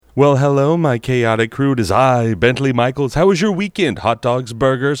Well, hello, my chaotic crew. It is I, Bentley Michaels. How was your weekend? Hot dogs,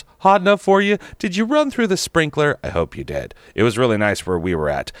 burgers, hot enough for you? Did you run through the sprinkler? I hope you did. It was really nice where we were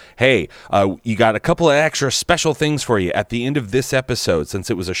at. Hey, you got a couple of extra special things for you at the end of this episode. Since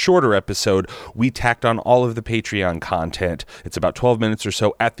it was a shorter episode, we tacked on all of the Patreon content. It's about 12 minutes or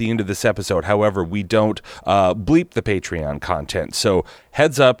so at the end of this episode. However, we don't bleep the Patreon content. So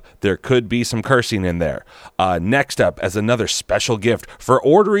heads up, there could be some cursing in there. Next up, as another special gift for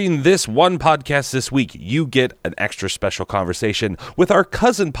ordering this one podcast this week, you get an extra special conversation with our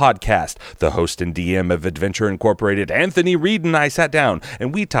cousin podcast. The host and DM of Adventure Incorporated, Anthony Reed, and I sat down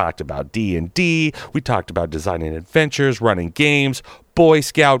and we talked about D&D. We talked about designing adventures, running games, Boy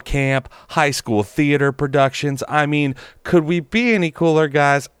Scout camp, high school theater productions. I mean, could we be any cooler,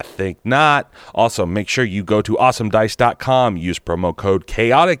 guys? I think not. Also, make sure you go to awesomedice.com. Use promo code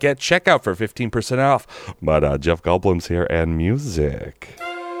chaotic at checkout for 15% off. But Jeff Goldblum's here and music.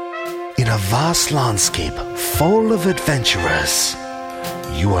 In a vast landscape full of adventurers,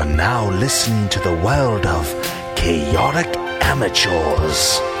 you are now listening to the world of chaotic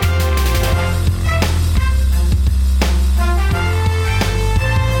amateurs.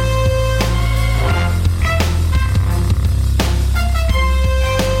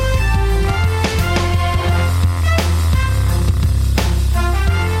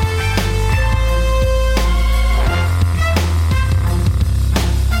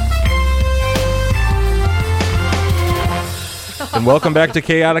 And welcome back to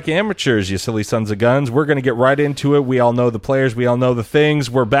Chaotic Amateurs, you silly sons of guns. We're going to get right into it. We all know the players. We all know the things.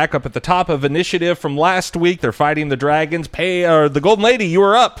 We're back up at the top of initiative from last week. They're fighting the dragons. The Golden Lady, you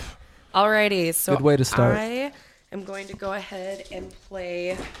are up. Alrighty, so good way to start. I am going to go ahead and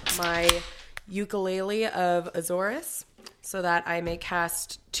play my Ukulele of Azores so that I may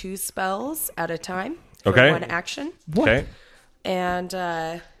cast 2 spells at a time for one action. Okay. And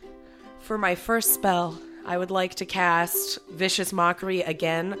for my first spell, I would like to cast Vicious Mockery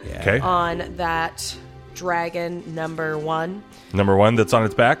again on that dragon number 1. Number 1 that's on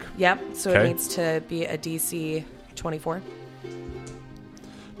its back? Yep, so it needs to be a DC 24.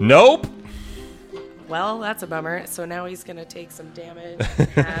 Nope. Well, that's a bummer. So now he's going to take some damage.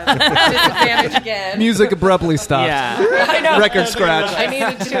 Disadvantage again. Music abruptly stopped. Yeah. I know. Record scratch. I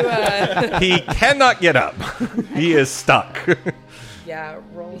needed to... He cannot get up. He is stuck. Yeah,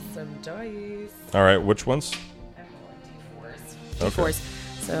 roll some dice. All right, which ones? I'm rolling D4s. D4s. Okay.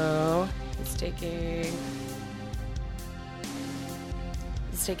 So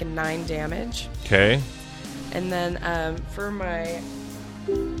he's taking 9 damage. Okay. And then for my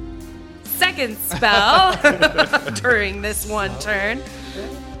second spell during this one turn,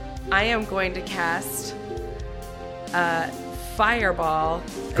 I am going to cast Fireball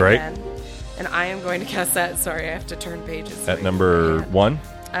again. And I am going to cast that. Sorry, I have to turn pages. At number 1?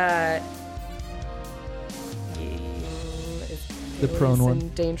 The prone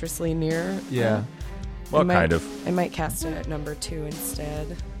one. Dangerously near. Yeah. Well, kind of. I might cast it at number 2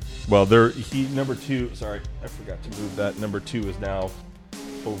 instead. Well, number 2, sorry, I forgot to move that. Number 2 is now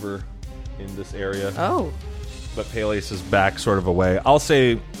over in this area. Oh. But Peleus is back sort of away. I'll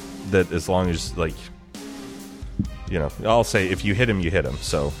say that as long as, I'll say if you hit him, you hit him.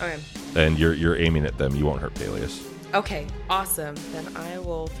 So. Okay. And you're aiming at them, you won't hurt Peleus. Okay, awesome. Then I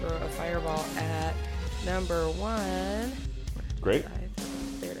will throw a fireball at number 1. Great.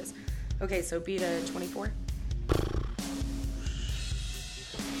 There it is. Okay, so beat a 24.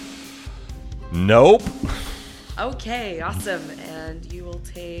 Nope. Okay, awesome. And you will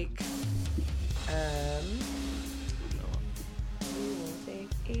take 8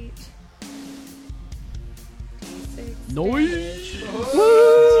 D6 damage.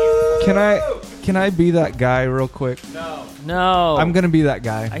 Can I be that guy real quick? No. I'm gonna be that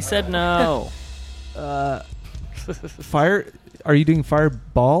guy. I said no. Fire? Are you doing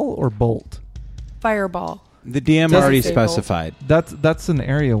fireball or bolt? Fireball. The DM already specified. That's an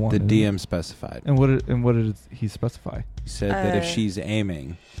area one. The DM specified. And what did he specify? He said that if she's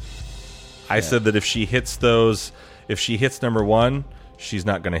aiming. I said that if she hits number 1, she's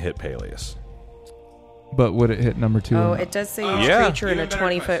not going to hit Peleus. But would it hit number 2? Oh, it does say each creature in a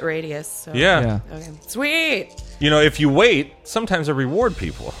 20-foot radius. So. Yeah. Okay. Sweet. If you wait, sometimes I reward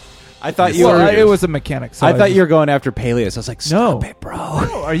people. I thought it was a mechanic. So I thought you were going after Peleus. I was like, stop it, bro.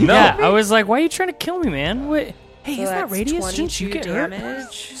 No, are you? No. Yeah, I was like, why are you trying to kill me, man? What? Hey, So is that radius? Shouldn't you get hurt?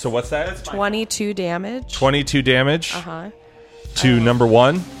 damage. So what's that? 22 damage. 22 damage Uh-huh. to number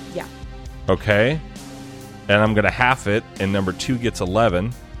 1. Yeah. Okay. And I'm going to half it, and number 2 gets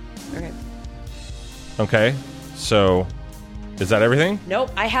 11. Okay. Okay. So, is that everything?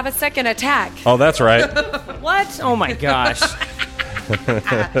 Nope, I have a second attack. Oh, that's right. What? Oh my gosh.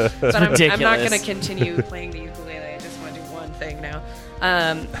 But I'm not ridiculous. going to continue playing the ukulele. I just want to do one thing now.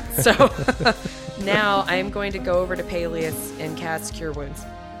 So now I'm going to go over to Peleus and cast Cure Wounds.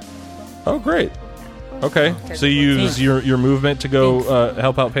 Oh, great. Okay. So you use your movement to go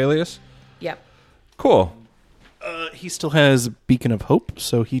help out Peleus? Yep. Cool. He still has Beacon of Hope,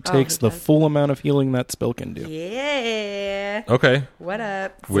 so he takes the does. full amount of healing that spell can do. Yeah. Okay. What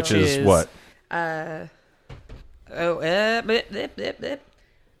up? Which So- is what? Blip, blip, blip.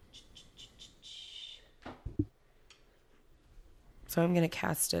 So I'm going to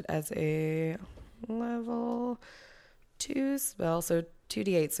cast it as a level 2 spell, so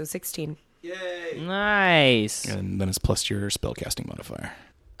 2d8, so 16. Nice. And then it's plus your spellcasting modifier.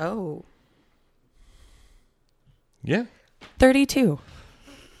 Oh. Yeah. 32.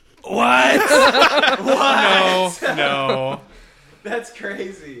 No. That's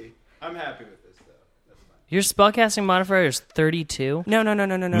crazy. I'm happy with this, though. Your spellcasting modifier is 32. No. No,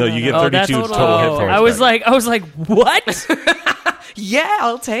 you get Oh, 32 that's total total. hit points. I was back. like, what? Yeah,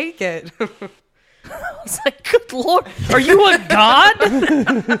 I'll take it. I was like, good lord, are you a god?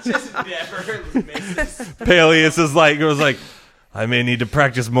 Peleus is like, it was like, I may need to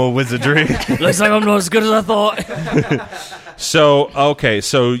practice more wizardry. Looks like I'm not as good as I thought. So, okay,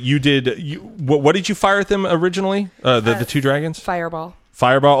 so you did, what did you fire at them originally? The two dragons? Fireball.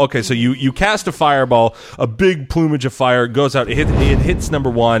 Fireball. Okay, so you cast a fireball, a big plumage of fire goes out. It hits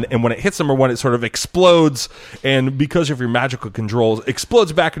number one, and when it hits number one, it sort of explodes. And because of your magical controls,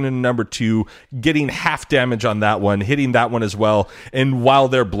 explodes back into number two, getting half damage on that one, hitting that one as well. And while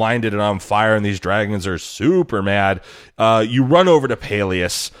they're blinded and on fire, and these dragons are super mad, you run over to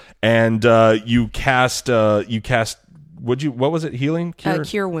Peleus and you cast. What was it? Healing?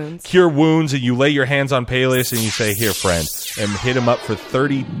 Cure Wounds. Cure Wounds, and you lay your hands on Peleus and you say, "Here, friend," and hit him up for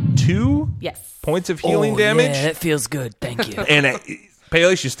 32 Yes. points of healing damage. Yeah, that feels good. Thank you. And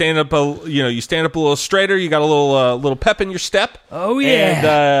Peleus, you stand up a little straighter. You got a little pep in your step. Oh,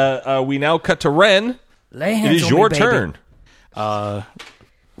 yeah. And we now cut to Ren. Lay It hands is on your me, baby. turn.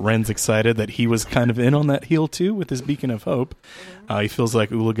 Ren's excited that he was kind of in on that heal too with his Beacon of Hope. He feels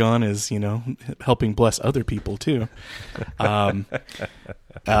like Ulagan is, helping bless other people too.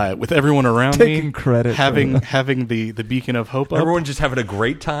 With everyone around Taking me, credit for having the Beacon of Hope up, Everyone just having a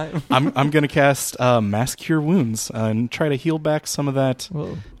great time. I'm going to cast Mass Cure Wounds and try to heal back some of that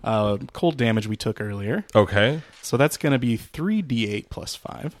cold damage we took earlier. Okay. So that's going to be 3d8 plus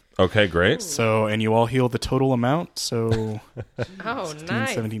 5. Okay, great. So, and you all heal the total amount. So, Oh, 16,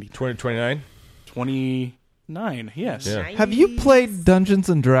 nice. 17, 29. 29. Yes. Yeah. Have you played Dungeons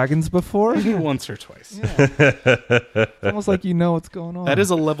and Dragons before? Once or twice. It's almost like you know what's going on. That is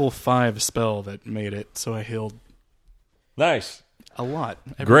a level 5 spell that made it, so I healed Nice. a lot.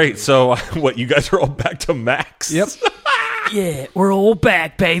 Great. So, what, you guys are all back to max? Yep. Yeah, we're all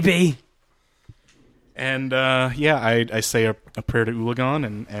back, baby. And I say a prayer to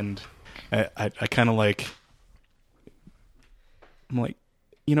Ulagan, and I kind of like, I'm like,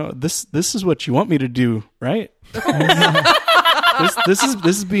 this is what you want me to do, right? this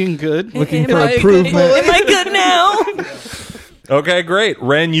is being good. Looking for improvement. Am I good now? Okay, great.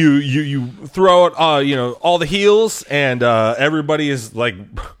 Ren, you throw out all the heals, and everybody is like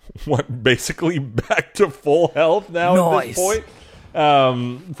basically back to full health now at this Nice. point.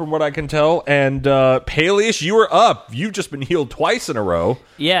 From what I can tell. And Peleus, you are up. You've just been healed twice in a row.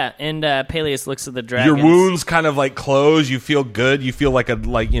 Yeah, and Peleus looks at the dragons. Your wounds kind of like close. You feel good. You feel like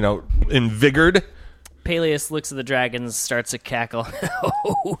invigorated. Peleus looks at the dragons, starts to cackle.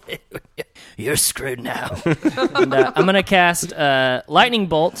 Oh, you're screwed now. And, I'm going to cast Lightning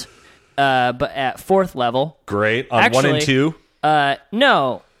Bolt, but at 4th level. Great. On 1 and Actually, 2.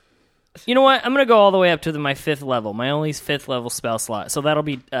 No. You know what? I'm going to go all the way up to my 5th level, my only 5th level spell slot. So that'll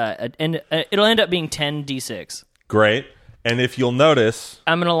be, it'll end up being 10d6. Great. And if you'll notice,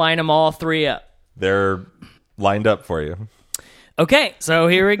 I'm going to line them all 3 up. they're lined up for you. Okay, so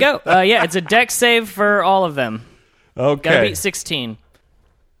here we go. Yeah, it's a dex save for all of them. Gotta Okay. beat 16.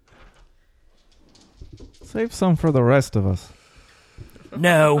 Save some for the rest of us.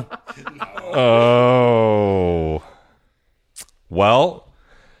 No. Oh. Well,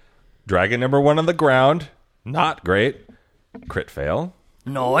 dragon number 1 on the ground. Not great. Crit fail.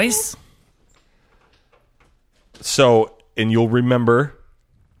 Nice. So, and you'll remember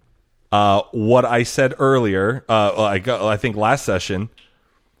what I said earlier. I think last session.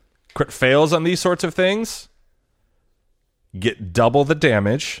 Crit fails on these sorts of things. Get double the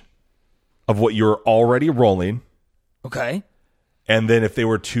damage of what you're already rolling. Okay. And then if they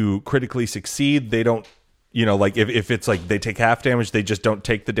were to critically succeed, they don't, if it's like they take half damage, they just don't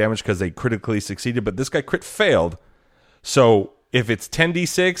take the damage because they critically succeeded. But this guy crit failed. So If it's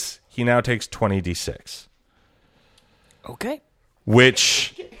 10d6, he now takes 20d6. Okay.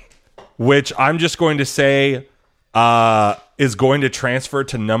 Which I'm just going to say is going to transfer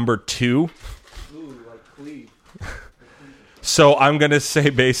to number 2. So I'm going to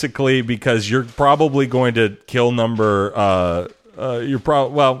say basically because you're probably going to kill number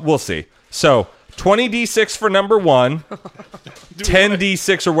we'll see. So 20d6 for number 1,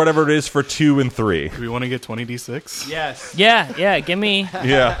 10d6 or whatever it is for 2 and 3. Do we want to get 20d6? Yes. Yeah, give me.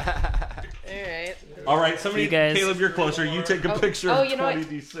 Yeah. All right. All right, somebody, You guys- Caleb, you're closer. You take a picture Oh, of you know what?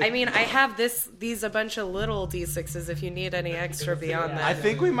 20d6. I mean, I have these a bunch of little d6s if you need any extra beyond I that.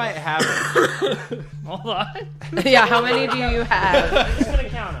 think we might have. Hold on. Yeah, how many do you have? I'm just gonna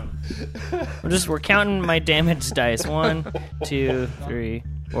count them. We're counting my damage dice. 1, 2, 3,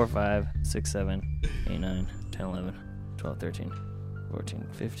 4, 5, 6, 7, 8, 9, 10, 11, 12, 13, 14,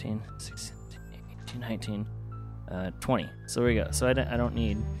 15, 16, 18, 19, 20. So there we go. So I don't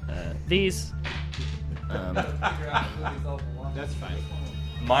need these. That's fine.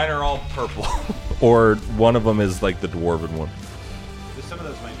 Mine are all purple. Or one of them is like the dwarven one. Some of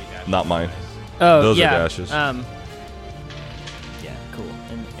those might be dashes. Not mine. Oh, Those are yeah. dashes. Yeah, cool.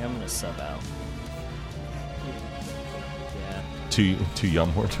 And I'm gonna sub out. Yeah. Two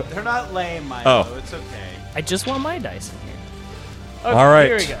Yumhor. They're not lame, Milo. Oh. It's okay. I just want my dice in here. Okay, All right.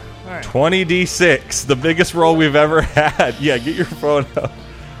 Here we go. All right. 20d6, the biggest roll we've ever had. Yeah, get your phone out.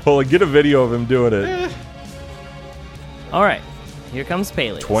 Hold on, get a video of him doing it. All right. Here comes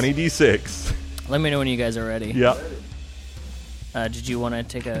Peleus. 20d6. Let me know when you guys are ready. Yeah. Did you want to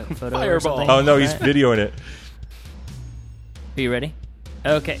take a photo or Fireball. something? Oh, no, he's Right. videoing it. Are you ready?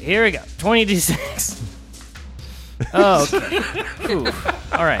 Okay, here we go. 20d6. Oh, okay. Ooh.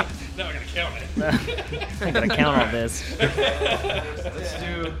 All right. Now I gotta count it. I gotta count all this. Let's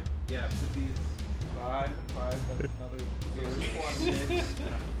do. Yeah, put these 5, that's another 6,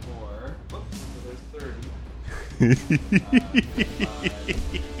 4. So there's 30.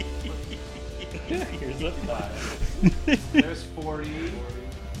 Here's a 5. There's 40.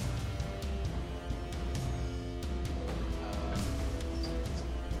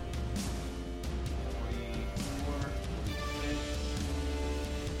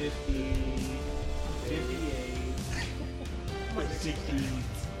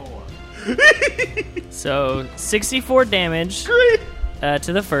 So 64 damage to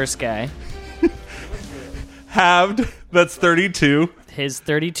the first guy. Halved, that's 32. His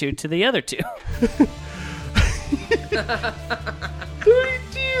 32 to the other two.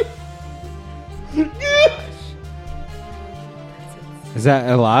 32. Is that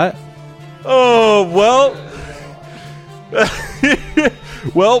a lot? Oh, well.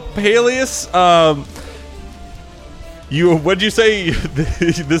 Well, Peleus, what'd you say?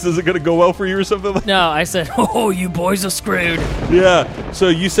 This isn't going to go well for you or something like that? No, I said, oh, you boys are screwed. Yeah. So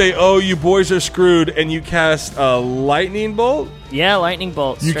you say, oh, you boys are screwed, and you cast a lightning bolt? Yeah, lightning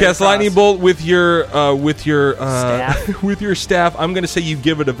bolt. You straight cast across. lightning bolt with your Staff. with your staff. I'm going to say you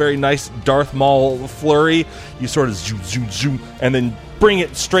give it a very nice Darth Maul flurry. You sort of zoom, zoom, zoom, and then bring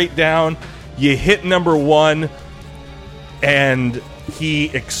it straight down. You hit number 1, and he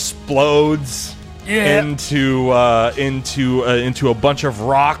explodes into a bunch of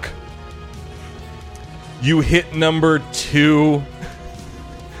rock. You hit number 2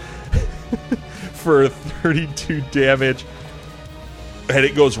 for 32 damage. And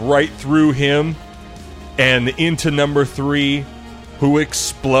it goes right through him and into number 3, who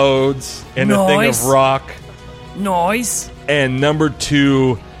explodes in a thing of Nice. rock. Noise. And number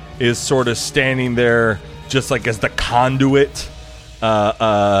 2 is sort of standing there just like as the conduit,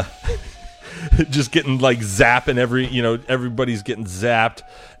 just getting like zapping everybody's getting zapped.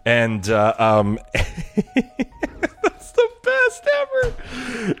 And that's the best ever.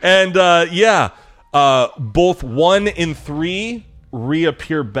 And both 1 and 3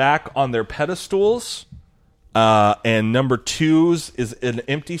 reappear back on their pedestals, and number 2's is an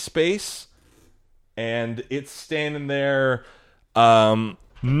empty space, and it's standing there,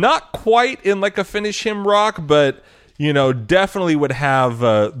 not quite in like a finish him rock, but definitely would have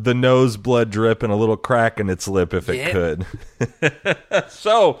the nose blood drip and a little crack in its lip if it could.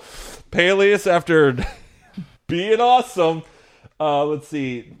 So Peleus, after being awesome, let's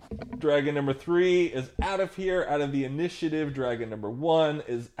see. Dragon number 3 is out of here, out of the initiative. Dragon number 1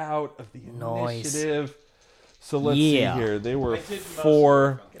 is out of the Nice. initiative. So let's see Yeah. here. They were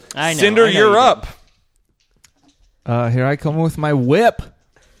 4. I know. Cinder, I know you're you up. Here I come with my whip.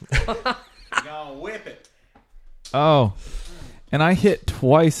 Gonna whip it. Oh, and I hit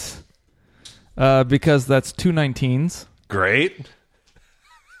twice because that's 2 19s. Great.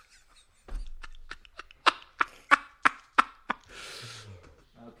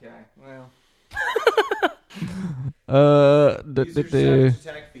 Okay. Well. Use your savage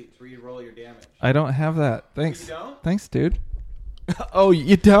attack feat to re-roll your damage. I don't have that. Thanks. You don't? Thanks, dude. Oh,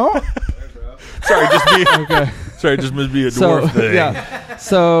 you don't? There, bro. Sorry, just me. Okay. Sorry, just must be a So dwarf thing. yeah.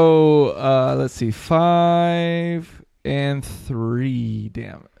 So let's see, 5 and 3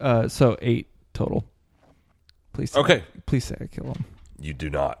 damage. So 8 total. Please. Okay. Please say I kill him. You do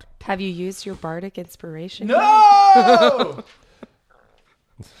not. Have you used your bardic inspiration? No.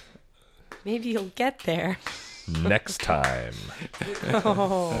 Maybe you'll get there. Next time.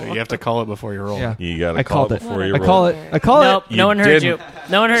 You have to call it before you roll. Yeah. You got to I call called it it. before you I roll. call it. I call Nope, You no one heard didn't. you.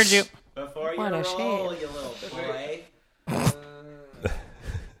 No one heard you. Before you What a roll, shame. you little boy.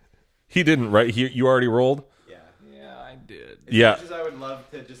 He didn't, right? You already rolled? Yeah. Yeah, I did. Yeah. As I would love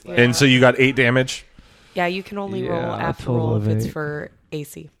to just like... And so you got 8 damage? Yeah, you can only Yeah, roll a after total roll of if it's 8. for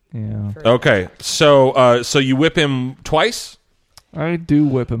AC. Yeah. For- Okay. So so you whip him twice? I do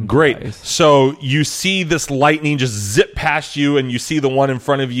whip him. Great. twice. So you see this lightning just zip past you, and you see the one in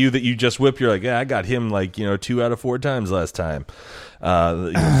front of you that you just whipped. You're like, yeah, I got him like 2 out of 4 times last time.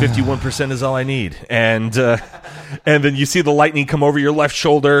 51% is all I need. And then you see the lightning come over your left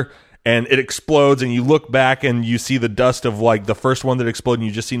shoulder, and it explodes, and you look back, and you see the dust of like the first one that exploded, and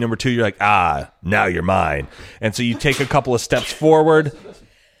you just see number 2. You're like, now you're mine. And so you take a couple of steps forward.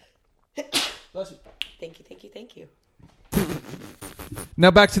 Thank you.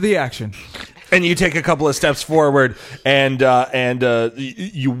 Now back to the action. And you take a couple of steps forward, and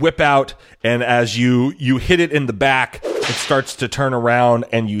you whip out, and as you hit it in the back, it starts to turn around,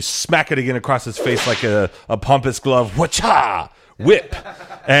 and you smack it again across its face like a pompous glove. Wha-cha! Whip,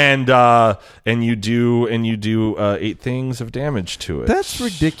 and you do 8 things of damage to it. That's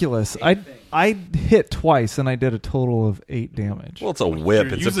ridiculous. I hit twice and I did a total of 8 damage. Well, it's a whip.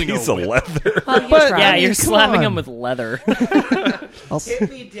 You're It's a using a piece of whip. leather. Well, you But- tried. Yeah, I mean, you're come slapping on. him with leather. Hit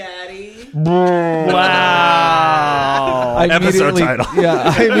me, daddy. Wow. I Episode immediately- title.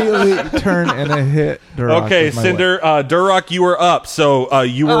 Yeah, I immediately turn and I hit Duroc. Okay, with my Cinder, Durok, you were up. So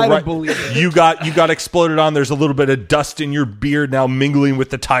you were I don't right. believe it. You got exploded on. There's a little bit of dust in your beard now, mingling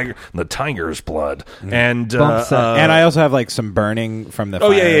with the tiger's blood. And Bump set. And I also have like some burning from the oh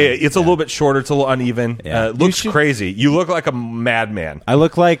fire. yeah. It's a little bit shorter. It's a little uneven. Yeah. It looks crazy. You look like a madman. I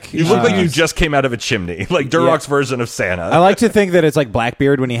look like You look like you just came out of a chimney, like Durok's version of Santa. I like to think that it's like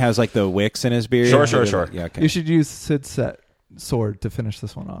Blackbeard when he has like the wicks in his beard. Sure. Yeah, okay. You should use Sid's set sword to finish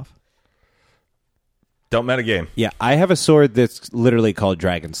this one off. Don't metagame. Yeah, I have a sword that's literally called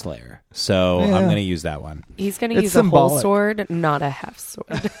Dragon Slayer, so Yeah. I'm going to use that one. He's going to It's use a whole symbolic. sword, not a half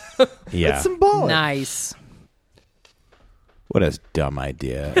sword. Yeah. It's symbolic. Nice. What a dumb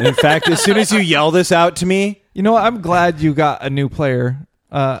idea. And in fact, as soon as you yell this out to me, You know what? I'm glad you got a new player.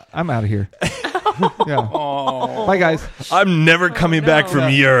 I'm out of here. Yeah. Bye, guys. I'm never coming back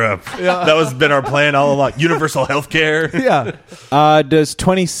from Europe. That was been our plan all along. Universal healthcare. Yeah. does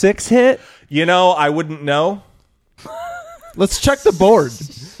 26 hit? I wouldn't know. Let's check the board.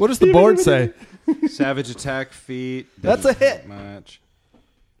 What does the board say? Savage attack feat. That's a hit. Much.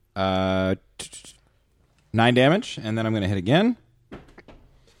 9 damage, and then I'm going to hit again.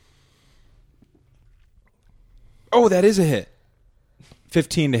 Oh, that is a hit.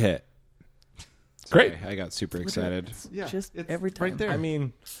 15 to hit. Great. Sorry, I got super excited. Yeah. Just it's every time. right there. I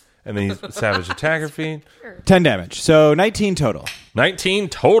mean, and then he's savage attacker feat. 10 damage. So 19 total. 19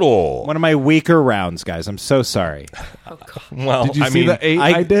 total. One of my weaker rounds, guys. I'm so sorry. Well, Did you I see mean, the 8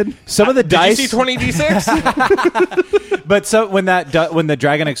 I did? Some of the did dice. you see 20d6? But so when the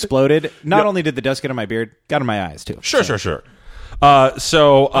dragon exploded, not only did the dust get on my beard, got on my eyes too. Sure. I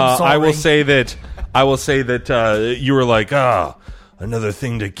will say that you were like, another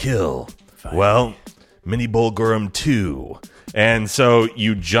thing to kill. Fine. Well, Mini Bulgurum 2. And so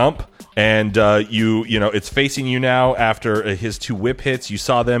you jump, and it's facing you now after his 2 whip hits. You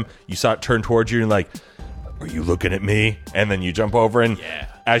saw them. You saw it turn towards you, and like, are you looking at me? And then you jump over, and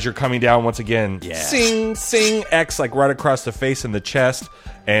as you're coming down once again, sing, X, like right across the face and the chest.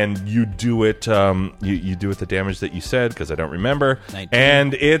 And you do it. You do it the damage that you said, because I don't remember. 19.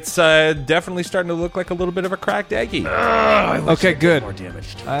 And it's definitely starting to look like a little bit of a cracked eggie. Okay, good. More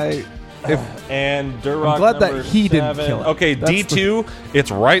damage. And Duroc I'm glad that number he didn't 7. kill it. Okay, That's D2.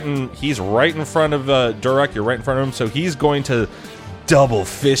 He's right in front of Duroc. You're right in front of him, so he's going to double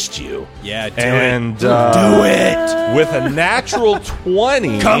fist you. Yeah, do And do it with a natural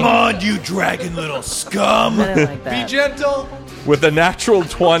 20. Come on, you dragon little scum! I didn't like that. Gentle. With a natural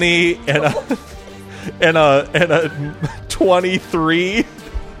 20 and a 23.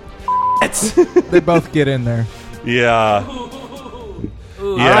 They both get in there. Yeah.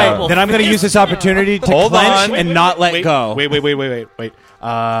 Ooh, Yeah. all right, well, Then I'm going to use this opportunity to Hold clench on. and not let go. Wait.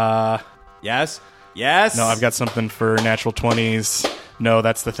 Yes. Yes. No, I've got something for natural 20s. No,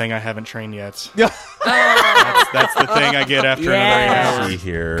 that's the thing I haven't trained yet. Yeah. That's the thing I get after another 8 hours. See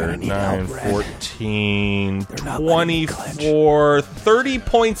here, need 9, help, Red. 14, not letting me 24, 30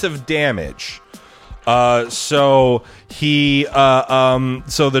 points of damage. So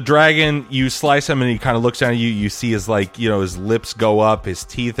the dragon, you slice him and he kind of looks down at you. You see his his lips go up, his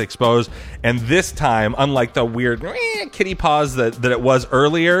teeth exposed, and this time, unlike the weird kitty paws that it was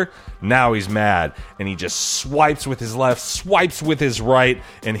earlier, now he's mad and he just swipes with his left, swipes with his right,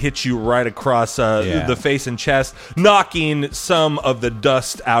 and hits you right across the face and chest, knocking some of the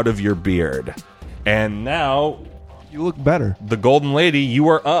dust out of your beard. And now, You look better. the golden lady, you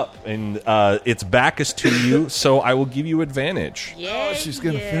are up, and its back is to you, so I will give you advantage. Yeah, She's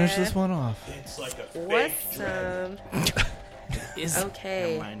going to finish this one off. Awesome.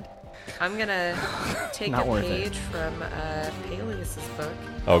 Okay. Never mind. I'm gonna take Not a worth it. page from Peleus's book,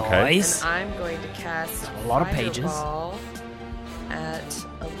 Okay. Nice. and I'm going to cast A lot of pages. Fireball at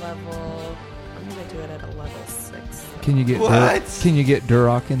a level. I'm gonna do it at a level 6. Can you get Can you get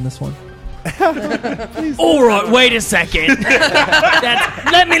Duroc in this one? All right, wait a second.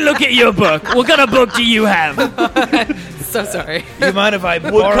 Let me look at your book. What kind of book do you have? So sorry. You mind if I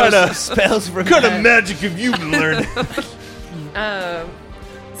borrow some spells from What kind of magic have you been learning?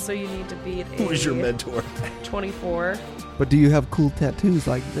 So you need to beat a Who is your mentor? 24. But do you have cool tattoos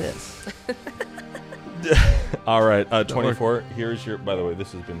like this? All right, 24. Here's your. By the way,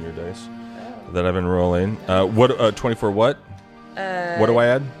 this has been your dice that I've been rolling. What? 24. What? What do I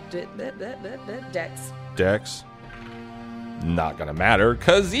add? Dex. Dex. Not gonna matter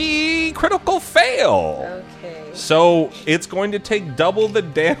because critical fail. Okay. So it's going to take double the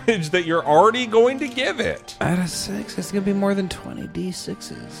damage that you're already going to give it. Out of 6, it's going to be more than 20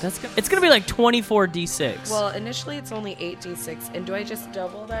 d6s. It's gonna be like 24d6. Well, initially it's only 8d6, and do I just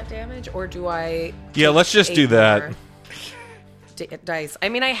double that damage, or do I? Yeah, take let's just 8 do that. more dice. I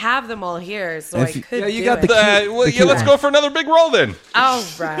mean, I have them all here, so If I you- could. yeah, you do got it. the Let's go for another big roll then. All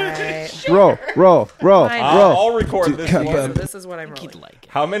right. Roll. Fine. I'll record this Okay, one. so this is what I'm rolling. like it.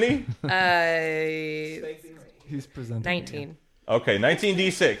 How many? He's presenting. 19. Okay,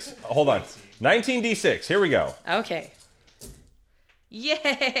 19d6. Hold on. 19d6. Here we go. Okay.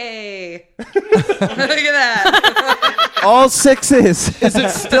 Yay! Look at that. All 6s. Is it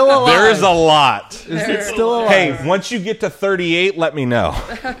still alive? There's a lot. Is it still alive? Hey, once you get to 38, let me know.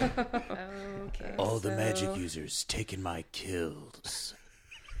 Okay, All the magic users taking my kills.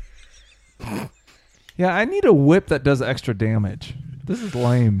 Yeah, I need a whip that does extra damage. This is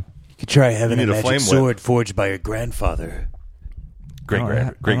lame. You could try having You a need a magic flame sword forged by your grandfather. Great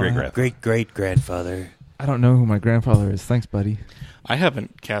grandfather. Great-great-grandfather. I don't know who my grandfather is. Thanks, buddy. I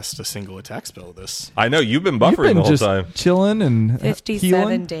haven't cast a single attack spell this. I know you've been You've buffering been the whole just time. chilling and 57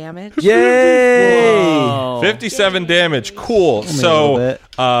 healing. damage. Yay! Oh. 57 damage. Cool. Only a So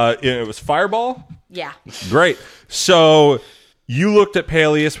little it was fireball. Yeah. Great. So you looked at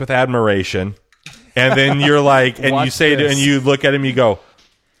Peleus with admiration, and then you're like, and you Watch say to, this. and you look at him, you go,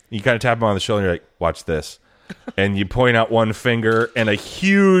 you kind of tap him on the shoulder, and you're like, watch this. And you point out one finger, and a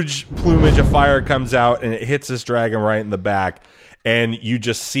huge plumage of fire comes out, and it hits this dragon right in the back, and you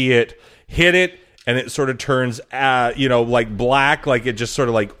just see it hit it, and it sort of turns, like black, like it just sort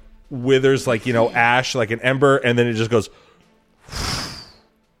of like withers, like ash, like an ember, and then it just goes.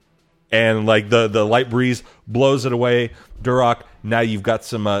 And like the light breeze blows it away. Duroc, now you've got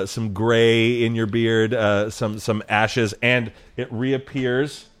some gray in your beard, some ashes, and it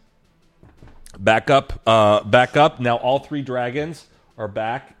reappears. Back up. Now all 3 dragons are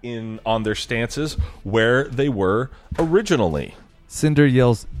back on their stances where they were originally. Cinder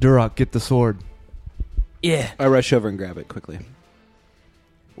yells, Duroc, get the sword. Yeah. I rush over and grab it quickly.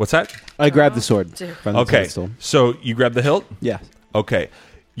 What's that? I grab the sword from the Okay, pedestal. so you grab the hilt. Yeah. Okay,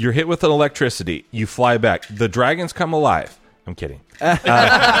 you're hit with an electricity. You fly back. The dragons come alive. I'm kidding. Roll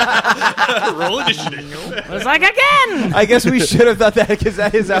initiative. I was like, again! I guess we should have thought that because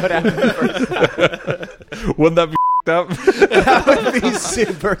that is how it happened. Wouldn't that be up? That would be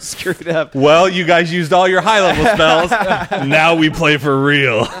super screwed up. Well, you guys used all your high level spells. Now we play for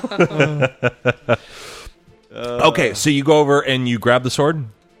real. Okay, so you go over and you grab the sword.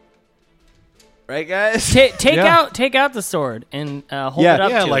 Right, guys? Take Yeah. out the sword and hold Yeah. it up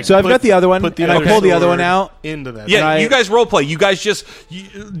Yeah, to like it. So I've got the other one, Put the and I other pull the other sword one out. into that. Yeah, I- you guys role play. You guys just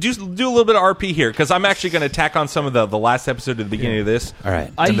do a little bit of RP here because I'm actually going to tack on some of the last episode at the beginning of this. All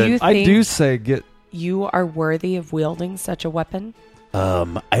right. Do you I think do say get. you are worthy of wielding such a weapon?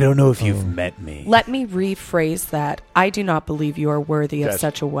 I don't know if you've met me. Let me rephrase that. I do not believe you are worthy of Dash.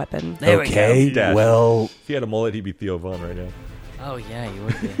 such a weapon. There we Okay, go. Dash. well, If he had a mullet, he'd be Theo Vaughn right now. Oh, yeah, you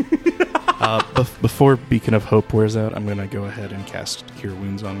would be. Before Beacon of Hope wears out, I'm going to go ahead and cast Cure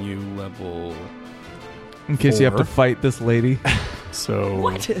Wounds on you, level... In case you have to 4. fight this lady. So,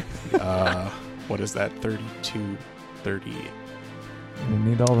 What? what is that? 32, 30, You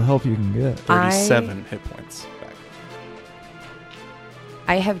need all the help you can get. 37 hit points back.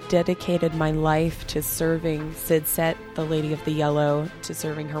 I have dedicated my life to serving Sidset, the Lady of the Yellow, to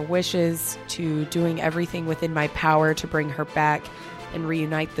serving her wishes, to doing everything within my power to bring her back and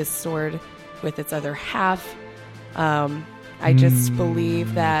reunite this sword with its other half. I just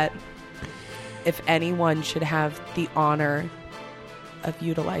believe that if anyone should have the honor of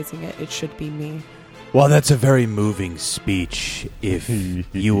utilizing it, it should be me. well, that's a very moving speech. If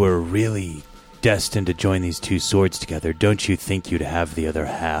you were really destined to join these two swords together, don't you think you'd have the other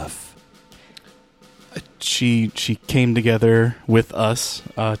half? She came together with us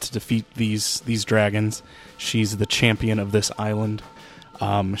to defeat these dragons. She's the champion of this island.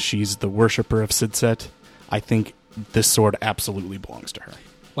 She's the worshiper of Sidset. I think this sword absolutely belongs to her.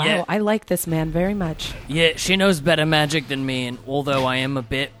 Wow, Yeah. I like this man very much. Yeah, she knows better magic than me, and although I am a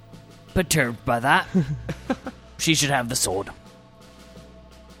bit perturbed by that, she should have the sword.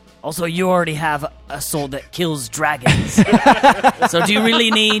 Also, you already have a sword that kills dragons. So do you really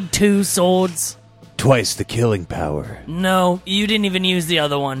need two swords? Twice the killing power. No, you didn't even use the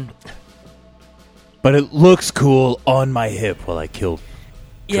other one. But it looks cool on my hip while I kill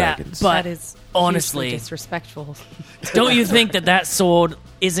Yeah, dragons. but That is honestly, hugely disrespectful. don't you think that sword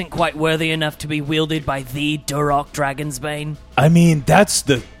isn't quite worthy enough to be wielded by the Durok Dragonsbane? I mean, that's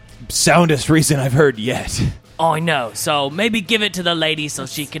the soundest reason I've heard yet. I know, so maybe give it to the lady so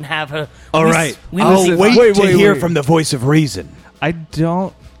she can have her... All right, we I'll will- wait to hear wait. from the voice of reason. I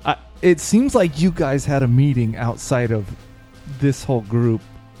don't. It seems like you guys had a meeting outside of this whole group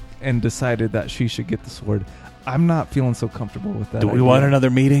and decided that she should get the sword. I'm not feeling so comfortable with that. Do we idea. want another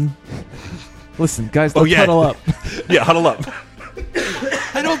meeting? Listen, guys, Oh, let's yeah. huddle up. Yeah, huddle up.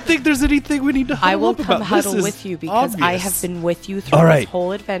 I don't think there's anything we need to I huddle will up come about. huddle This is with you because I obvious. have been with you through All right. this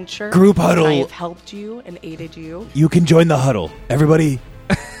whole adventure. Group huddle. I have helped you and aided you. You can join the huddle. Everybody,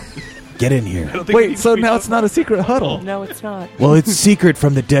 get in here. Wait, so now it's not a secret huddle. No, it's not. Well, it's secret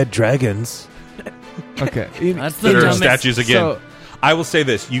from the dead dragons. Okay. That's the There are dumbest... statues again. So- I will say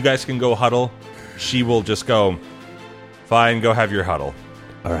this. You guys can go huddle. She will just go, fine, go have your huddle.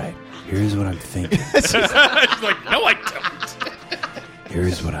 All right, here's what I'm thinking. She's like, no, I don't.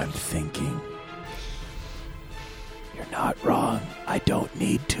 Here's what I'm thinking. You're not wrong. I don't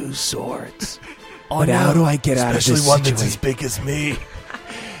need two swords. But how do I get out of this situation? big as me.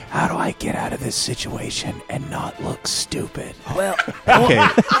 How do I get out of this situation and not look stupid? Well, Okay,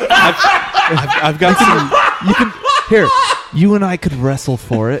 I've got some. You can here. You and I could wrestle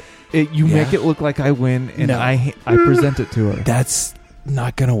for it. You Yeah. make it look like I win, and No. I present it to her. That's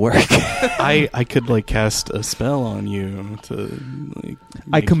not gonna work. I could like cast a spell on you to. Like,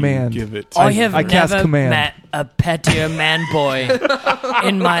 I make you command. Give it. I have I cast never command. met a pettier man boy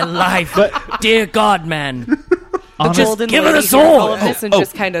in my life. Dear God, man. Honest- just Golden give her the lady hears all sword. of this and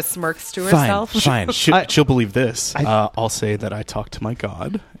just kind of smirks to Fine, herself. fine. She'll believe this. I- I'll say that I talked to my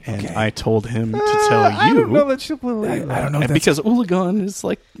god, and Okay. I told him to tell I don't know you. that she'll believe I don't know. If And that's, because Ulagon is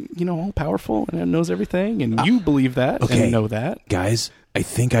like, all powerful and knows everything, and you believe that okay. and know that. guys, I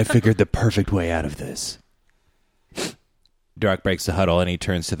think I figured the perfect way out of this. Durak breaks the huddle and he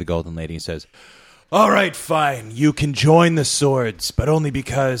turns to the golden lady and says, "All right, fine. You can join the swords, but only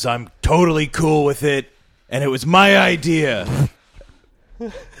because I'm totally cool with it, and it was my idea."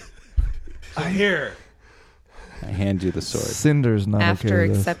 Here. I hand you the sword. Cinder's not After okay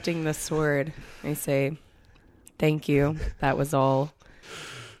with this. accepting the sword, I say, "Thank you. That was all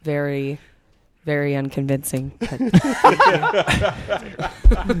very, very unconvincing." But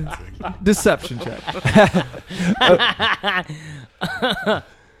Deception check.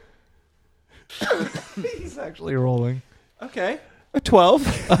 He's actually rolling. Okay. A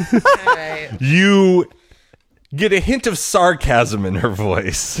 12. all right. You get a hint of sarcasm in her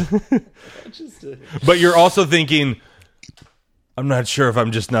voice. But you're also thinking, I'm not sure if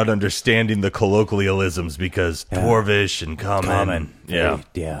I'm just not understanding the colloquialisms because Dwarvish and Common. Yeah.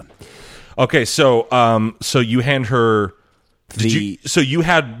 Yeah. Okay, so you hand her The-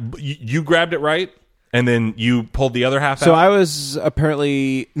 you grabbed it, right? And then you pulled the other half So out? I was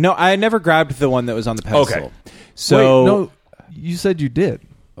apparently I never grabbed the one that was on the pedestal. Okay. So Wait, no, you said you did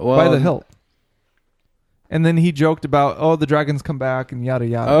by Well- the hilt. And then he joked about, oh, the dragons come back and yada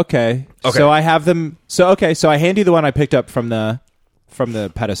yada. Okay. Okay. So I have them. So I hand you the one I picked up from the from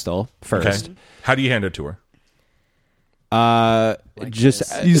the pedestal first. Okay. How do you hand it to her?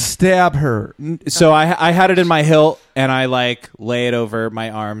 You stab her. So I had it in my hilt, and I like lay it over my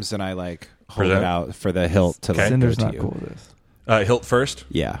arms, and I like hold it out for the hilt to like Cinder's go not to you. cool with this. Hilt first.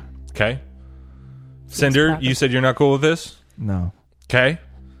 Yeah. Okay. Cinder, you said you're not cool with this. No. Okay.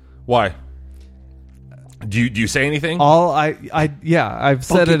 Why? Do you say anything? I've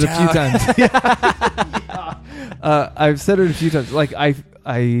said it a few times. I've said it a few times. Like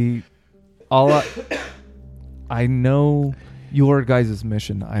I know your guys'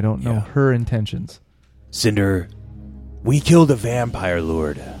 mission. I don't know her intentions. Cinder, we killed a vampire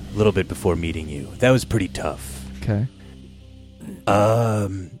lord a little bit before meeting you. That was pretty tough. Okay.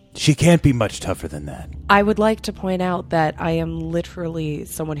 She can't be much tougher than that. I would like to point out that I am literally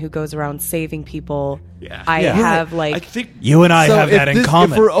someone who goes around saving people. Yeah. I have like I think You and I have that in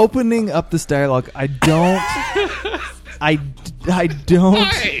common. If we're opening up this dialogue, I don't, I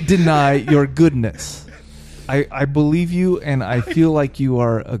don't deny your goodness. I believe you, and I feel like you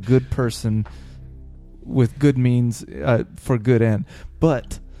are a good person with good means for good end.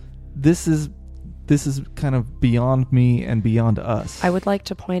 But this is kind of beyond me and beyond us. I would like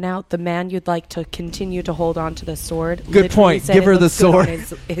to point out the man you'd like to continue to hold on to the sword. Good point. Give her the sword.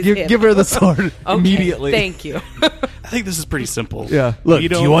 Give her the sword immediately. Thank you. I think this is pretty simple. Yeah. Look,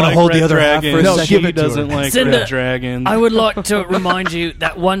 do you want to hold the other half for a No, second? give it He to her. doesn't like Cinder, red dragons. I would like to remind you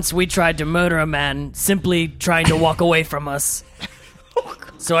that once we tried to murder a man simply trying to walk away from us.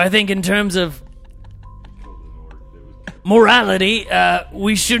 So I think in terms of morality,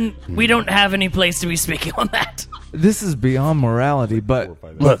 we don't have any place to be speaking on that. This is beyond morality, but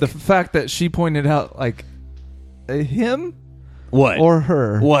Look. the fact that she pointed out, like, him What? or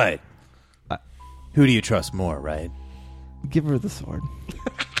her, What? Who do you trust more, right? give her the sword.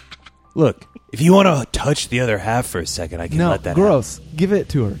 Look, if you want to touch the other half for a second, I can No, let that gross. Give it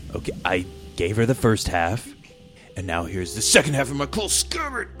to her. happen. Okay, I gave her the first half, and now here's the second half of my cool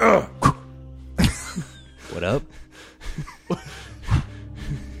scabbard. Ugh. What up?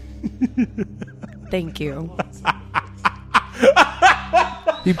 Thank you.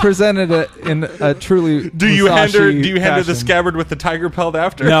 He presented it in a truly Do you hand her Musashi the fashion. scabbard with the tiger pelt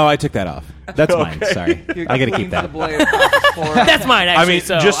after? No, I took that off. That's mine. Sorry, I got to keep that. That's mine, actually. I mean,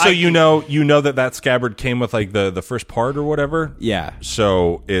 so just so you know that scabbard came with like the first part or whatever. Yeah,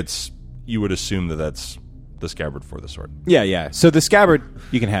 So you would assume that's the scabbard for the sword. yeah. So the scabbard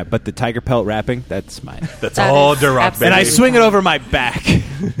you can have, but the tiger pelt wrapping, that's mine. That's That all is Duroc, absolutely And I baby. swing it over my back.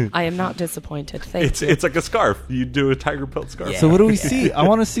 I am not disappointed. Thank you. It's like a scarf. You do a tiger pelt scarf. So what do we see? I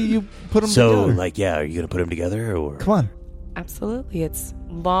want to see you put them So, together. are you gonna put them together, or Come on. Absolutely. It's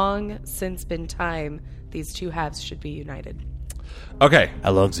long since been time these two halves should be united. Okay.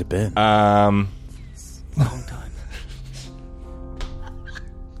 how long's it been?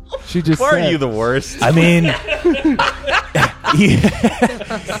 She just Why said. are you the worst? I mean,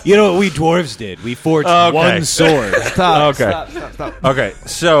 you know what we dwarves did? We forged Okay. one sword. Stop. Okay. Stop. Okay.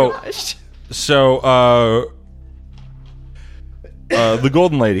 So the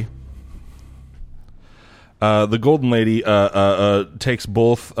golden lady. The golden lady takes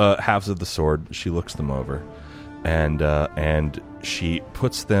both halves of the sword. She looks them over, and she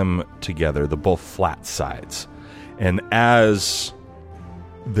puts them together. The both flat sides, and as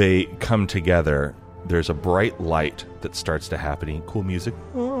they come together, there's a bright light that starts to happen. Cool music,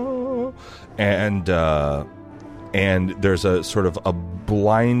 and there's a sort of a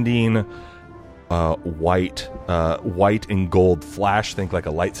blinding white and gold flash. Think like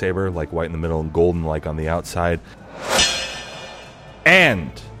a lightsaber, like white in the middle and golden like on the outside.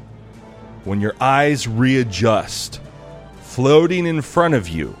 And when your eyes readjust, floating in front of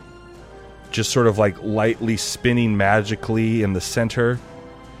you, just sort of like lightly spinning magically in the center,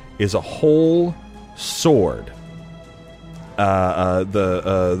 is a whole sword.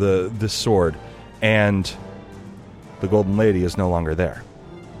 The sword, and the golden lady is no longer there.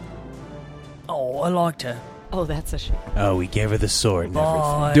 Oh, I liked her. Oh, that's a shame. Oh, we gave her the sword and everything.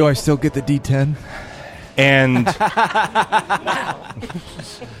 Bye. Do I still get the D10? And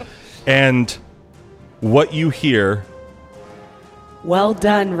and what you hear, Well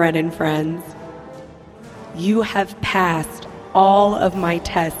done, Ren and friends. You have passed all of my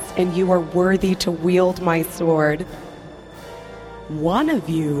tests, and you are worthy to wield my sword. One of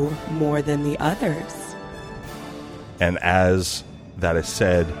you more than the others. and as that is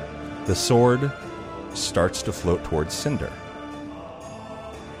said, the sword starts to float towards Cinder.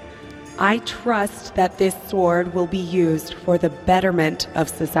 I trust that this sword will be used for the betterment of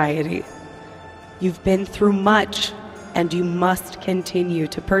society. You've been through much, and you must continue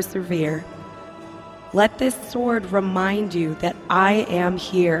to persevere. Let this sword remind you that I am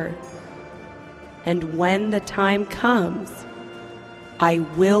here. And when the time comes, I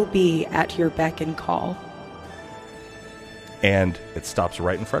will be at your beck and call. And it stops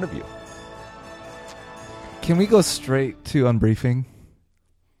right in front of you. Can we go straight to unbriefing?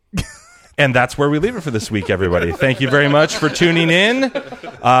 And that's where we leave it for this week, everybody. Thank you very much for tuning in.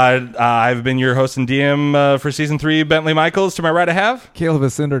 I've been your host and DM for Season 3, Bentley Michaels. To my right, I have... Caleb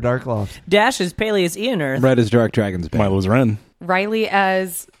is Cinder Darkloft. Dash is Peleus Ian Earth. Red is Dark Dragon's Bane. Milo's Ren. Riley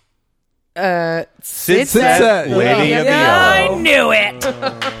as Sidset. Lady of the I Yellow. knew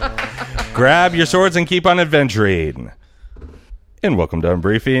it. Grab your swords and keep on adventuring. And welcome to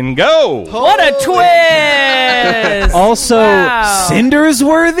Unbriefing. Go! What a twist! Also, Wow. Cinders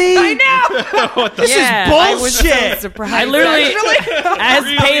worthy? I know. This Yeah. is I was so bullshit. surprised. I literally,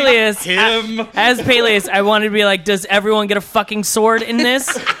 as Peleus, I wanted to be like, does everyone get a fucking sword in this?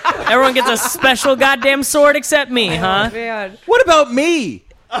 Everyone gets a special goddamn sword except me, huh? Man. What about me?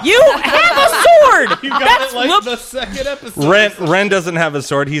 You have a sword. That's the second episode. Ren doesn't have a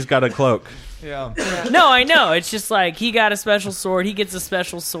sword. He's got a cloak. Yeah. no, I know. It's just like he got a special sword. He gets a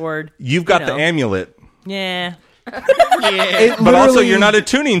special sword. You've got You know. the amulet. Yeah, But also, you're not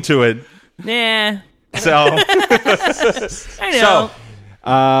attuning to it. yeah. So I know.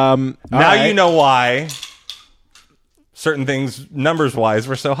 now you know why certain things, numbers-wise,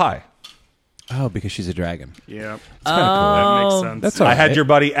 were so high. Oh, because she's a dragon. Yeah. Oh. That makes sense. That's all I right. had your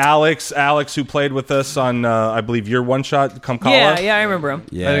buddy Alex, who played with us on, I believe, your one-shot, Kamkala. Yeah, I remember him.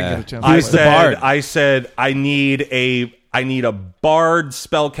 Yeah. I didn't get a chance. I Who's the said, bard? I said, I need a bard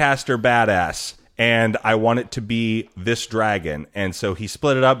spellcaster badass, and I want it to be this dragon. And so he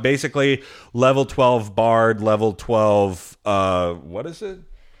split it up. Basically, level 12 bard, level 12, what is it?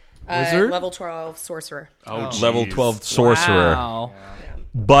 Wizard? Level 12 sorcerer. Level 12 sorcerer. Wow.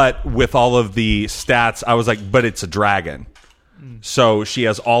 But with all of the stats, I was like, but it's a dragon. So she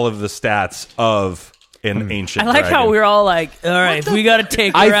has all of the stats of an ancient I like dragon. how we're all like, all right, we got to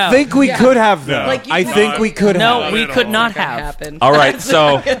take her I out. think we could have them. Like, you I could- think we could no, have. we could not have. Happen. All right,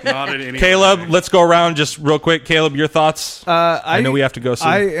 so Not in any Caleb, let's go around just real quick. Caleb, your thoughts? I know we have to go soon.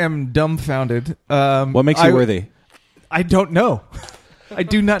 I am dumbfounded. What makes you worthy? I don't know. I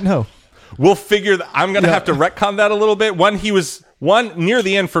do not know. We'll figure that. I'm going to have to retcon that a little bit. One near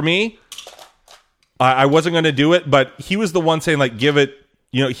the end for me. I wasn't going to do it, but he was the one saying like, give it.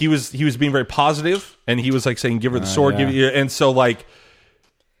 You know, he was being very positive, and he was like saying, give her the sword, yeah. give it. And so like,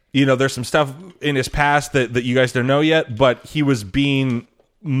 you know, there's some stuff in his past that you guys don't know yet, but he was being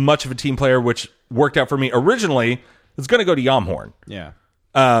much of a team player, which worked out for me. Originally, it's going to go to Yamhorn. Yeah.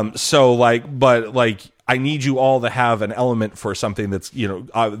 So like, but like, I need you all to have an element for something that's, you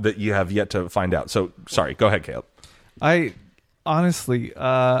know, that you have yet to find out. So sorry, go ahead, Caleb. I honestly,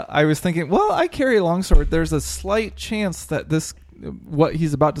 I was thinking, well, I carry a longsword. There's a slight chance that what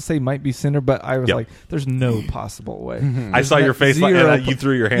he's about to say might be Cinder, but I was Yep. like, there's no possible way. I saw your face like, and you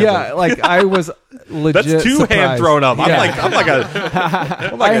threw your hand Yeah, up. like I was legit. That's two surprised. hand thrown up. Yeah. I'm like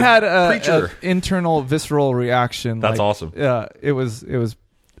a I had preacher. a internal visceral reaction. That's like, awesome. Yeah, it was.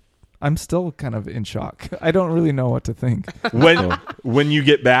 I'm still kind of in shock. I don't really know what to think. when you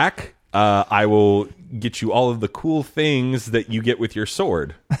get back, I will get you all of the cool things that you get with your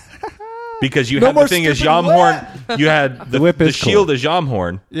sword. Because you No had more the thing as stupid Yamhorn, you had the whip is shield cool. as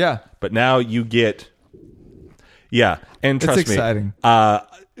Yamhorn, Yeah, but now you get, and trust it's exciting.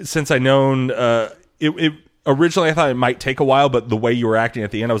 me, since I known, it originally I thought it might take a while, but the way you were acting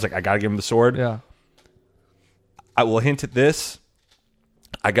at the end, I was like, I gotta give him the sword. Yeah, I will hint at this.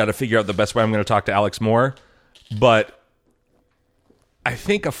 I got to figure out the best way I'm going to talk to Alex more, but I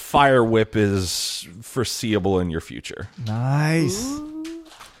think a fire whip is foreseeable in your future. nice.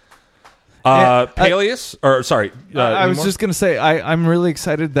 Peleus, or sorry, I was anymore? just gonna say I'm really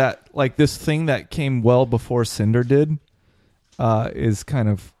excited that like this thing that came well before Cinder did is kind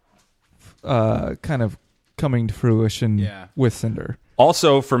of coming to fruition Yeah. with Cinder.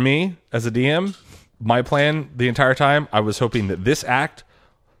 Also for me as a DM, my plan the entire time, I was hoping that this act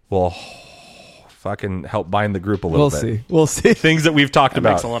will fucking help bind the group a little bit. We'll see. Things that we've talked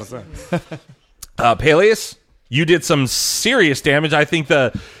about. Makes a lot of sense. Peleus, you did some serious damage. I think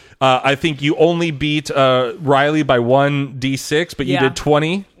I think you only beat Riley by 1d6, but you Yeah. did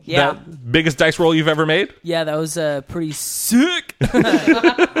 20. Yeah. That biggest dice roll you've ever made? Yeah, that was pretty sick.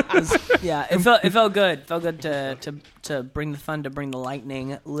 Yeah, it felt good. It felt good to bring the fun, to bring the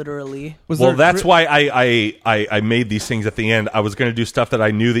lightning, literally. Well, that's why I made these things at the end. I was going to do stuff that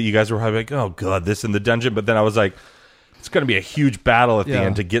I knew that you guys were probably like, oh, God, this in the dungeon. But then I was like, it's going to be a huge battle at the Yeah.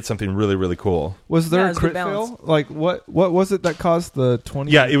 end to get something really, really cool. Was there Yeah, a it's crit good balance. fail? Like what was it that caused the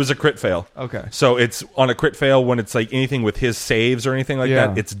 20? Yeah, it was a crit fail. Okay. So it's on a crit fail when it's like anything with his saves or anything like Yeah.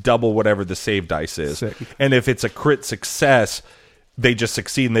 that, it's double whatever the save dice is. Sick. And if it's a crit success, they just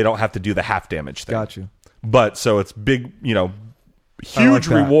succeed and they don't have to do the half damage thing. Got you. But so it's big, you know, I like huge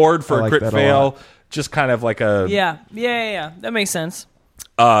that. reward for I a like crit that a fail. lot. Just kind of like a Yeah. That makes sense.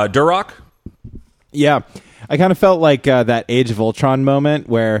 Durok. Yeah. I kind of felt like that Age of Ultron moment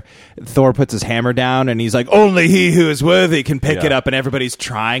where Thor puts his hammer down and he's like, only he who is worthy can pick Yeah. it up, and everybody's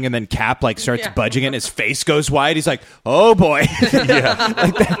trying, and then Cap like starts budging it and his face goes wide. He's like, oh boy.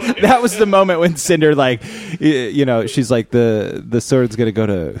 That was the moment when Cinder, like, you know, she's like, the sword's going to go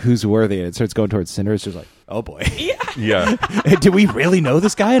to who's worthy, and it starts going towards Cinder. It's just like, oh boy. Yeah. Do we really know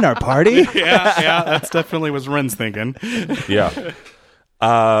this guy in our party? Yeah, that's definitely was Ren's thinking. Yeah.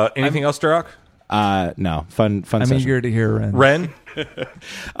 Anything else, Durok? No. Fun I'm session. eager to hear Ren. Ren?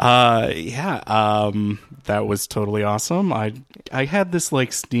 That was totally awesome. I had this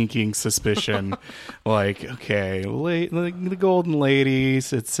like sneaking suspicion, like, okay, like the Golden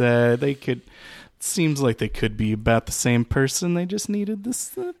Ladies, it said they could. Seems like they could be about the same person. They just needed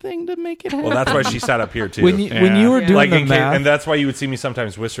this thing to make it happen. Well, that's why she sat up here, too. When you were doing like, the in case, math, and that's why you would see me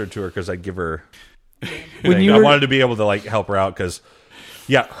sometimes whisper to her, because I'd give her. When you I were- wanted to be able to like help her out because,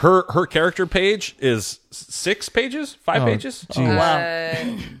 yeah, her character page is 6 pages, 5 pages. geez.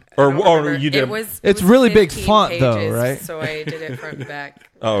 Or you did. It's really big 15 font, though, pages, right? So I did it front and back.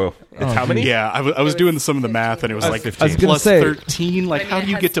 Oh, it's how many? Yeah, I was doing some of the math, and it was like 15. I was gonna plus say- 13. Like, I mean, how it do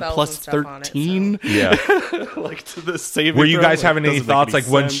you has get to spells plus and stuff on it, so- 13? Yeah. Like to the saving. Were you throw? guys Like, having any doesn't make thoughts? any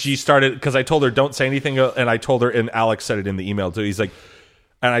Like when sense. she started, because I told her don't say anything, and I told her, and Alex said it in the email too. He's like,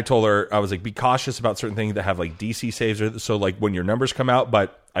 and I told her I was like, be cautious about certain things that have like DC saves, or so like when your numbers come out.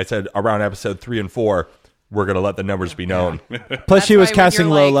 But I said around episode 3 and 4, we're gonna let the numbers be known. Plus, she was That's why when casting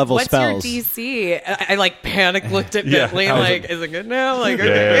you're like, low-level What's spells. your DC? I like panic looked at Yeah, Bentley I was like, like- is it good now? Like,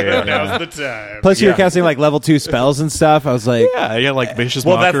 Yeah. Now's the time. Plus, you were Yeah. casting like level 2 spells and stuff. I was like, Yeah, like vicious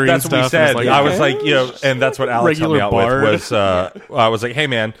Well, mockery that's and what we stuff. said. and I was okay. like, you know, and that's what Alex helped me Regular out bard. with was I was like, hey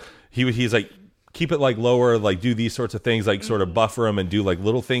man, he's like, keep it like lower, like do these sorts of things, like sort of buffer them and do like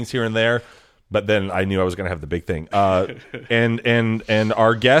little things here and there. But then I knew I was going to have the big thing. And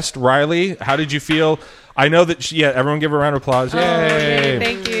our guest Riley, how did you feel? I know that everyone give her a round of applause. Yay!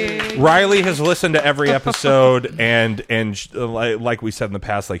 Thank you. Riley has listened to every episode, and like we said in the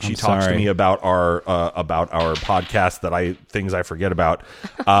past, like she talks to sorry. me about our podcast things I forget about.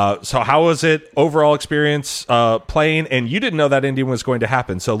 So how was it overall experience playing? And you didn't know that ending was going to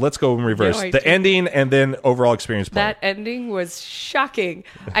happen, so let's go in reverse. No, I the didn't. ending and then overall experience playing. That ending was shocking.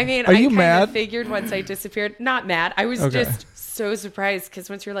 I mean, Are I you kind mad? of figured once I disappeared. Not mad. I was Okay. just so surprised because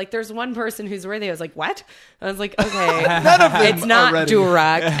once you're like, there's one person who's worthy, I was like, what? I was like, okay, it's not ready.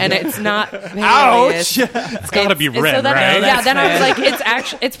 Durak and it's not Ouch! Peleus. It's got to be And Ren, so then, right? Yeah, then I was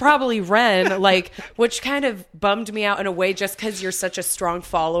like, it's probably Ren, like, which kind of bummed me out in a way just because you're such a strong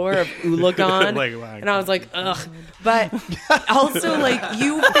follower of Ulagon. Like, and I was like, ugh. But also, like,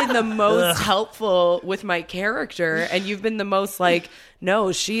 you've been the most helpful with my character, and you've been the most like,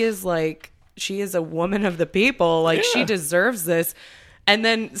 no, she is a woman of the people. Like, she deserves this. And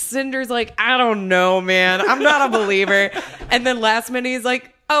then Cinder's like, I don't know, man. I'm not a believer. And then last minute he's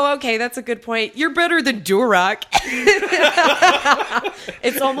like, oh, okay, that's a good point. You're better than Durak.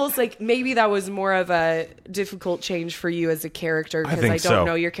 It's almost like maybe that was more of a difficult change for you as a character because think I don't so.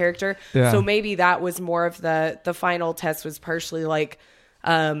 know your character. Yeah. So maybe that was more of the final test was partially like,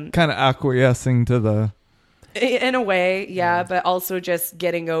 kind of acquiescing to the. in a way, yeah, but also just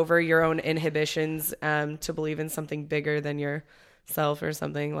getting over your own inhibitions to believe in something bigger than yourself or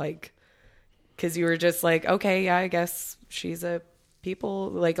something, like, because you were just like, okay, yeah, I guess she's a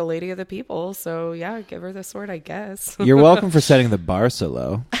lady of the people, so yeah, give her the sword, I guess. you're welcome for setting the bar so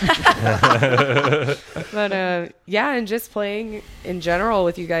low. But yeah, and just playing in general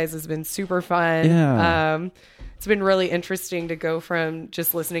with you guys has been super fun. Yeah. It's been really interesting to go from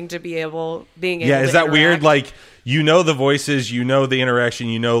just listening to being able Yeah, to is that weird? interact. Like, you know the voices, you know the interaction,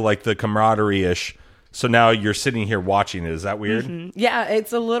 you know like the camaraderie-ish. So now you're sitting here watching it. Is that weird? Yeah,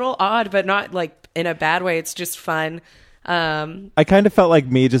 it's a little odd, but not like in a bad way. It's just fun. I kind of felt like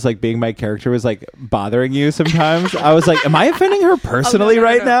me just like being my character was like bothering you sometimes. I was like, am I offending her personally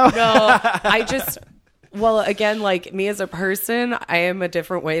right now? No, I just, well, again, like me as a person, I am a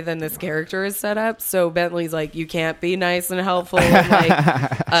different way than this character is set up. So Bentley's like, you can't be nice and helpful. And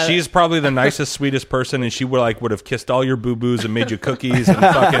like, She's probably the nicest, sweetest person, and she would have kissed all your boo-boos and made you cookies and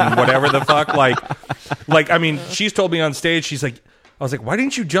fucking whatever the fuck. Like, I mean, she's told me on stage, she's like, I was like, why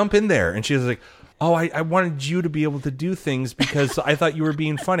didn't you jump in there? And she was like, oh, I wanted you to be able to do things because I thought you were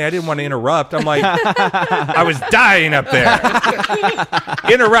being funny. I didn't want to interrupt. I'm like, I was dying up there.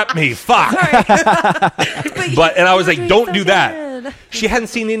 Interrupt me, fuck. And I was like, don't do that. She hadn't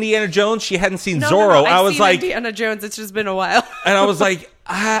seen Indiana Jones. She hadn't seen Zorro. I was like, Indiana Jones. It's just been a while. and I was like,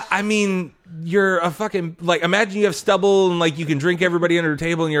 I mean, you're a fucking, like, imagine you have stubble and like you can drink everybody under the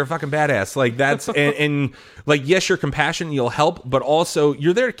table and you're a fucking badass. Like that's and like, yes, you're compassionate, you'll help, but also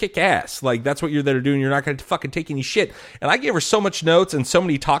you're there to kick ass. Like that's what you're there to do, and you're not going to fucking take any shit. And I gave her so much notes and so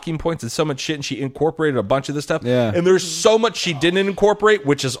many talking points and so much shit, and she incorporated a bunch of this stuff. Yeah. And there's so much she didn't incorporate,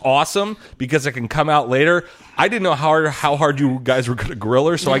 which is awesome because it can come out later. I didn't know how hard you guys were going to grill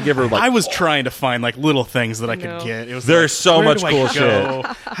her, so I give her like, I was trying to find like little things that I could get. It was there's so where much do I cool go?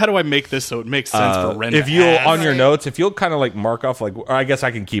 How do I make this so it makes sense for Ren? if you'll on your notes, if you'll kind of like mark off, like, or I guess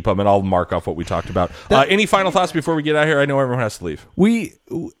I can keep them and I'll mark off what we talked about. Any final thoughts before we get out of here? I know everyone has to leave. We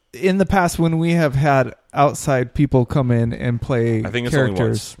in the past when we have had outside people come in and play, I think it's characters, only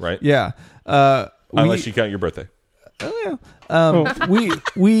once, right? Yeah, Unless you count your birthday.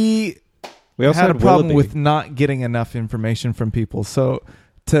 we also had a problem Willoughby. with not getting enough information from people. So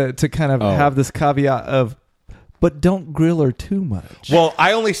to kind of have this caveat of, but don't grill her too much. Well,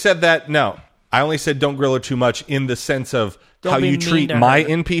 I only said that. No, I only said don't grill her too much in the sense of Don't how be you mean treat to my her.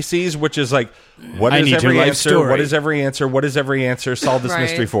 NPCs, which is like, what I is need every your life answer? story. What is every answer? What is every answer? Solve this Right.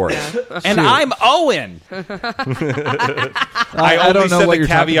 mystery for Yeah. us. And I'm Owen. I only don't know said what the you're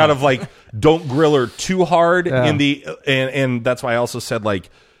talking caveat about. of like, don't grill her too hard Yeah. in the, and that's why I also said like,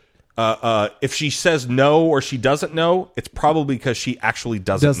 if she says no or she doesn't know, it's probably because she actually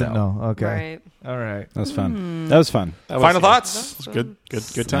doesn't know. Okay. Right. All right. That was fun. That was fun. Final thoughts?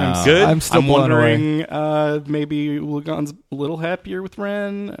 It's good times. No. Good. I'm still I'm blown away. wondering, maybe Lugon's a little happier with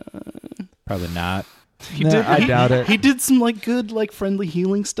Ren. Probably not. I doubt it. He did some like good, like friendly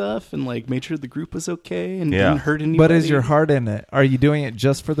healing stuff, and like made sure the group was okay and Yeah. didn't hurt anybody. But is your heart in it? Are you doing it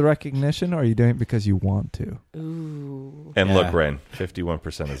just for the recognition, or are you doing it because you want to? Ooh. And Yeah. look, Ren,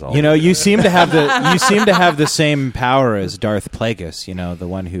 51% is all. You know, you seem to have the same power as Darth Plagueis. You know, the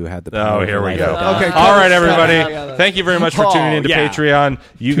one who had the power. Oh, here of we life go. and death. Okay, All right, stop. everybody. Yeah. Thank you very much for tuning into yeah. Patreon.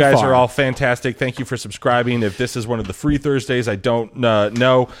 You Too guys far. are all fantastic. Thank you for subscribing. If this is one of the free Thursdays, I don't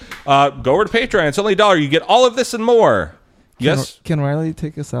know. Go over to Patreon. It's only $1. You get all of this and more. Yes? Can Riley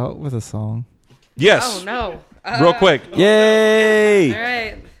take us out with a song? Yes. Oh no. Real quick. Yay! All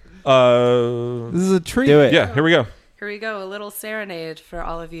right. This is a treat. Do it. Yeah, here we go. Here we go. A little serenade for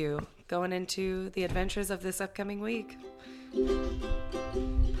all of you going into the adventures of this upcoming week.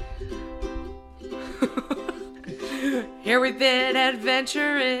 Here we've been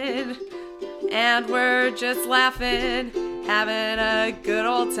adventuring, and we're just laughing, having a good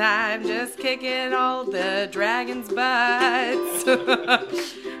old time, just kicking all the dragons' butts.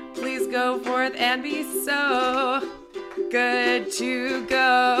 Please go forth and be so good to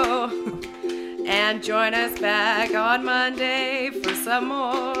go. And join us back on Monday for some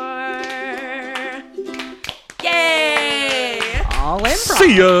more. Yay! All improv.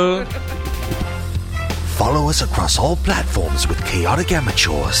 See ya. Follow us across all platforms with Chaotic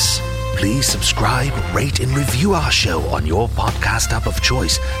Amateurs. Please subscribe, rate, and review our show on your podcast app of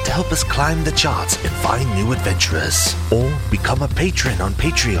choice to help us climb the charts and find new adventurers. Or become a patron on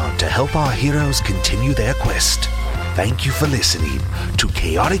Patreon to help our heroes continue their quest. Thank you for listening to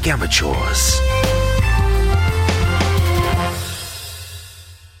Chaotic Amateurs.